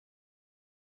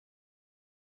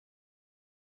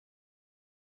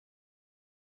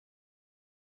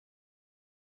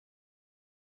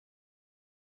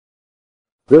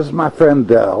This is my friend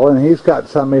Del, and he's got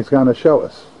something he's going to show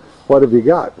us. What have you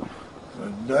got? A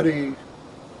nutty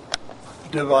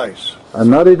device. A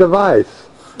nutty device.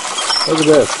 Look at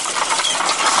this.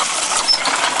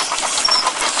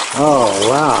 Oh,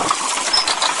 wow.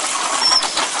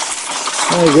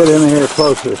 Let me get in here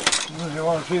closer. You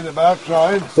want to see the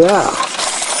backside? Yeah.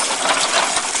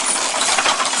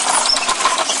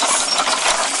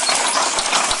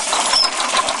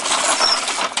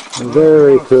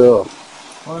 Very cool.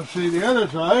 Want to see the other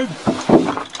side?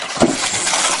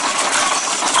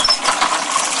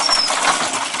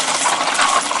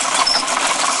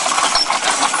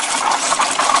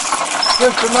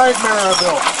 Just a nightmare I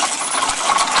built.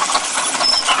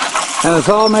 And it's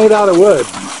all made out of wood.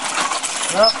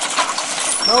 Yep.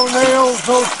 No nails,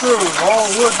 no screws. All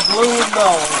wood, glue, and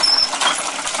dowels.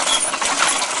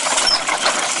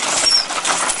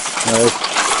 It's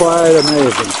quite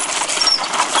amazing.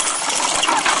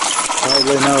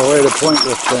 Hardly know where to point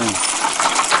this thing.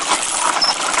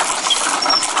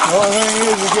 The only thing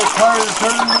is you get tired of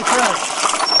turning the crank.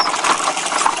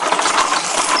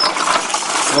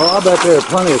 Well, I bet there are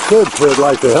plenty of kids who'd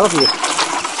like to help you.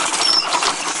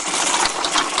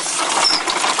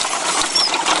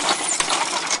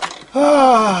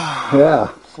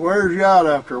 Yeah. Wears you out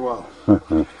after a while.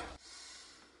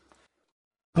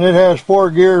 It has 4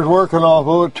 gears working off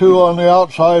of it, 2 on the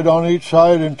outside on each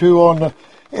side and 2 on the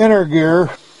inner gear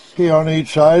on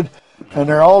each side, and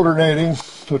they're alternating.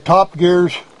 The top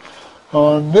gears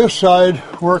on this side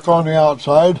work on the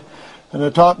outside, and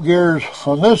the top gears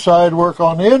on this side work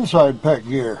on the inside peck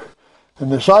gear.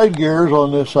 And the side gears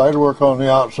on this side work on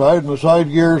the outside, and the side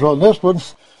gears on this one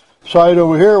side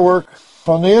over here work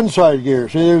on the inside gear.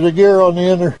 See, there's a gear on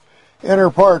the inner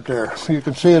part there. You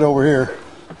can see it over here.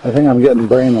 I think I'm getting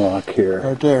brain lock here.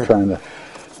 Right there. Trying to.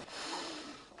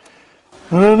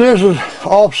 And then this is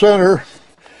off-center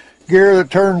gear that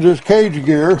turns this cage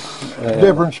gear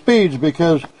different speeds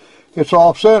because it's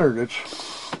off-centered. It's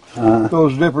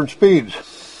those different speeds.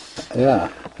 Yeah.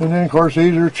 And then, of course,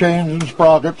 these are chains and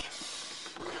sprockets.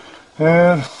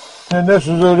 And this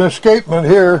is an escapement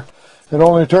here. It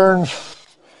only turns.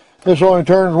 This only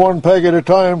turns 1 peg at a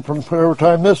time. From every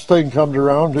time this thing comes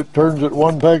around, it turns it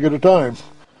 1 peg at a time.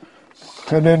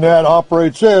 And then that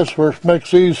operates this, where it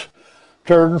makes these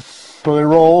turn so they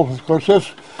roll. Of course,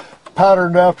 this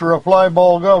patterned after a fly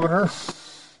ball governor,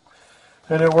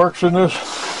 and it works in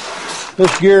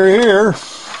this gear here.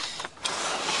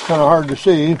 Kind of hard to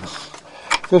see.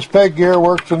 This peg gear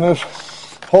works in this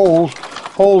holes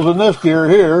in this gear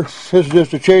here. This is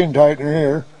just a chain tightener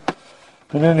here.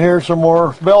 And then here's some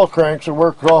more bell cranks that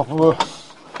work off of a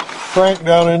crank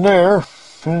down in there.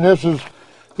 And this is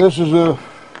a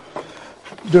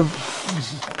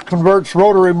converts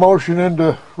rotary motion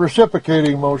into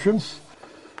reciprocating motion.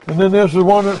 And then this is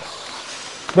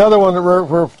another one that works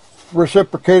for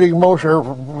reciprocating motion, or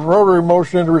rotary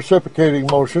motion into reciprocating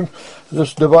motion.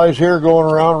 This device here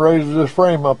going around raises this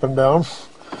frame up and down,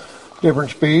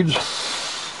 different speeds.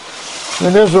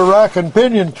 And this is a rack and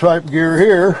pinion type gear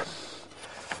here.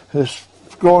 This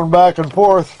going back and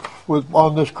forth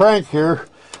on this crank here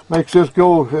makes this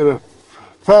go at a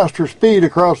faster speed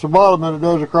across the bottom than it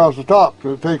does across the top.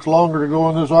 So it takes longer to go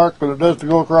in this arc than it does to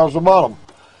go across the bottom.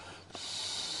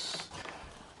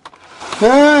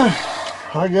 Yeah,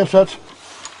 I guess that's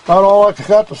about all I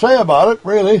got to say about it,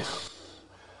 really.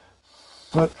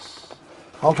 But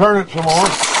I'll turn it some more.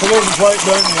 It isn't quite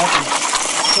done yet.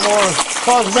 Some more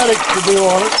cosmetics to do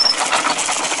on it.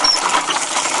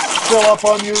 Fill up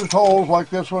unused holes like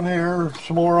this one here.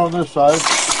 Some more on this side.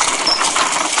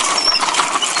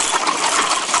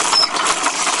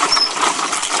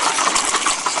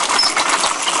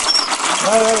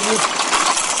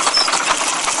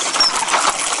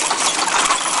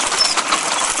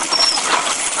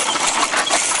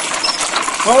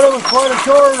 Well, it was quite a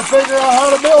chore to figure out how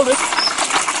to build it,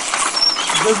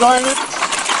 design it,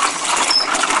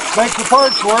 make the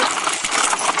parts work.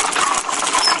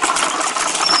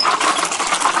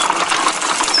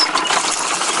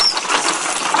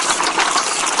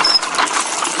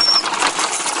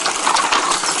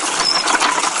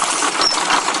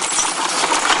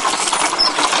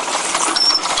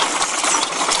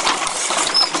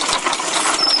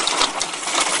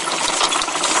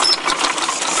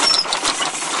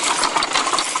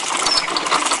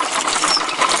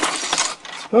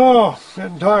 Oh,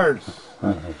 getting tired.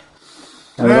 And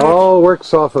it all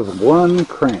works off of 1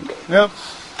 crank. Yep.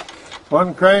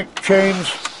 1 crank, chains,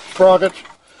 sprockets.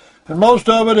 And most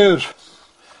of it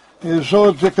is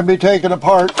so that it can be taken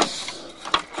apart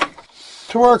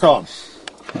to work on.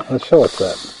 Let's show us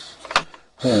that.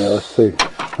 Yeah, let's see.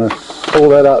 Pull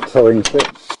that out so we can see.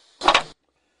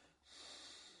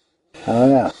 Oh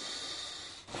yeah.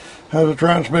 Has a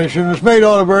transmission. It's made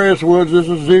out of various woods. This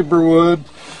is zebra wood.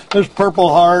 This is purple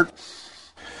heart.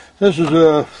 This is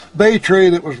a bay tree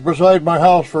that was beside my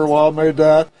house for a while. Made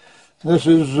that. This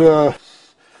is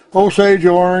Osage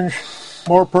orange.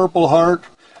 More purple heart.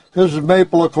 This is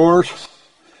maple, of course.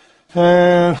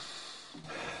 And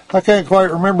I can't quite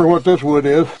remember what this wood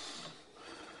is.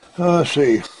 Let's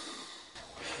see.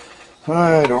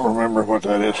 I don't remember what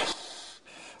that is.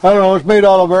 I don't know. It's made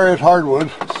out of various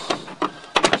hardwoods.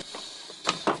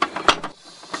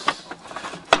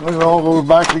 It all goes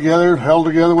back together, held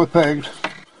together with pegs.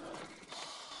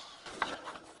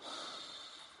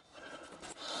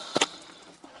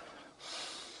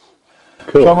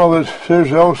 Cool. Some of it,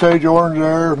 there's Osage orange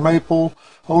there, maple,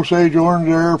 Osage orange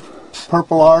there,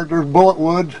 purple heart, there's bullet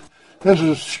wood. This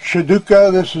is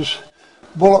Shaduka, this is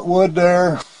bullet wood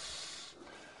there.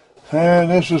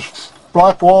 And this is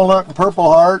black walnut and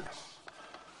purple heart.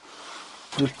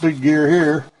 This big gear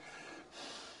here.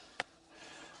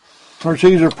 Of course,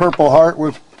 these are purple heart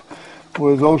with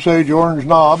Osage orange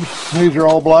knobs. These are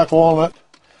all black walnut.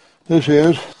 This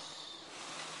is.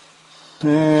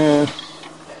 And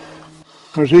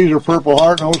of course, these are purple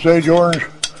heart and Osage orange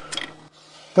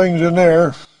things in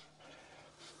there.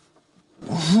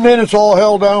 And then it's all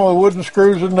held down with wooden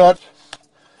screws and nuts.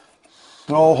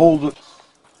 It all holds it.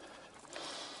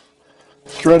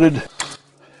 Threaded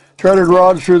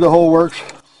rods through the whole works,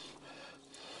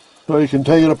 so you can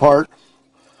take it apart.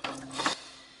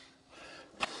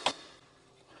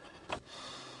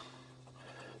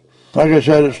 Like I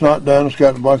said, it's not done. It's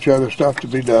got a bunch of other stuff to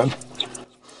be done.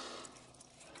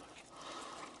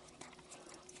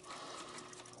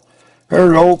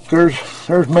 There's oak,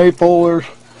 there's maple, there's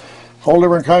all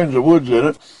different kinds of woods in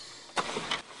it.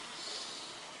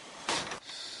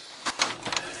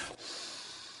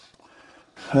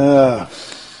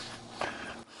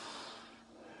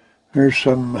 There's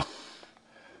some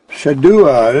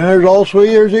shadua, and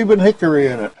there's even hickory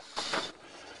in it.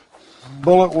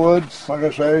 Bullet wood, like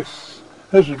I say.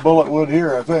 This is bullet wood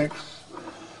here, I think.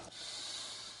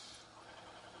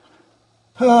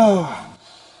 Oh.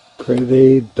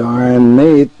 Pretty darn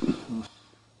neat.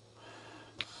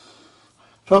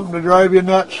 Something to drive you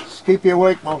nuts, keep you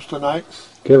awake most of the night.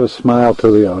 Give a smile to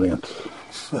the audience.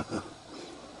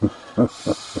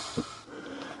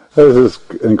 This is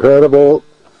incredible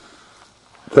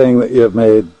thing that you've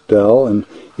made, Del, and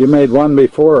you made one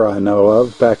before I know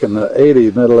of, back in the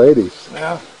middle 80s.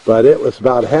 Yeah. But it was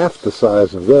about half the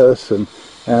size of this, and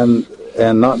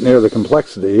not near the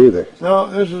complexity either. No,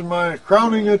 this is my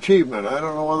crowning achievement. I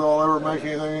don't know whether I'll ever make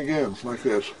anything again like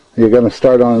this. You're going to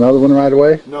start on another one right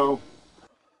away? No.